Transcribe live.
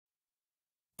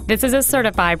This is a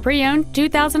certified pre-owned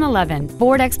 2011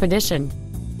 Ford Expedition.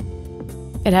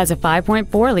 It has a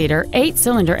 5.4-liter,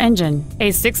 8-cylinder engine, a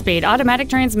 6-speed automatic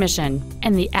transmission,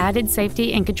 and the added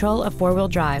safety and control of 4-wheel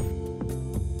drive.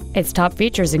 Its top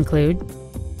features include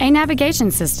a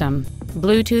navigation system,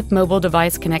 Bluetooth mobile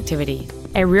device connectivity,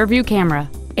 a rear-view camera,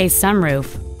 a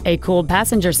sunroof, a cooled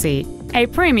passenger seat, a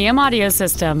premium audio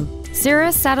system,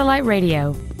 Sirius satellite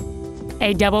radio,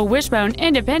 a double wishbone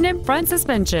independent front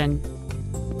suspension,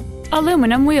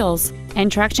 aluminum wheels, and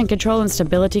traction control and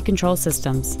stability control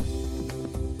systems.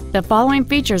 The following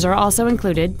features are also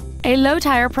included: a low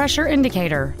tire pressure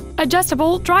indicator,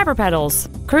 adjustable driver pedals,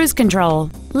 cruise control,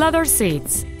 leather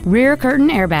seats, rear curtain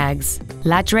airbags,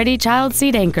 latch-ready child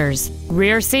seat anchors,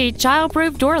 rear seat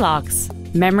child-proof door locks,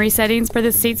 memory settings for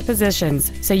the seat's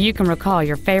positions so you can recall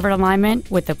your favorite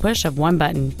alignment with the push of one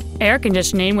button, air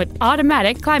conditioning with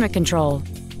automatic climate control,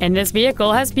 and this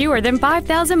vehicle has fewer than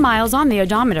 5,000 miles on the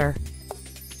odometer.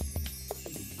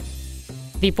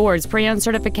 The Ford's pre-owned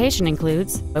certification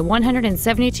includes a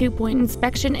 172-point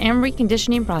inspection and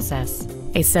reconditioning process,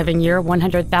 a 7-year,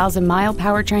 100,000-mile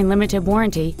powertrain limited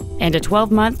warranty, and a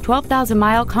 12-month,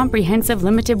 12,000-mile comprehensive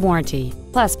limited warranty,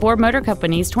 plus Ford Motor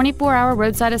Company's 24-hour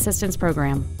roadside assistance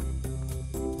program.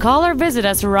 Call or visit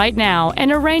us right now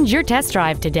and arrange your test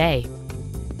drive today.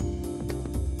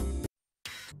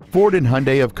 Ford and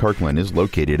Hyundai of Kirkland is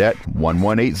located at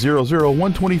 11800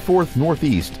 124th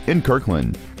Northeast in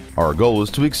Kirkland. Our goal is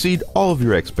to exceed all of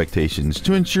your expectations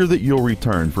to ensure that you'll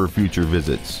return for future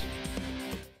visits.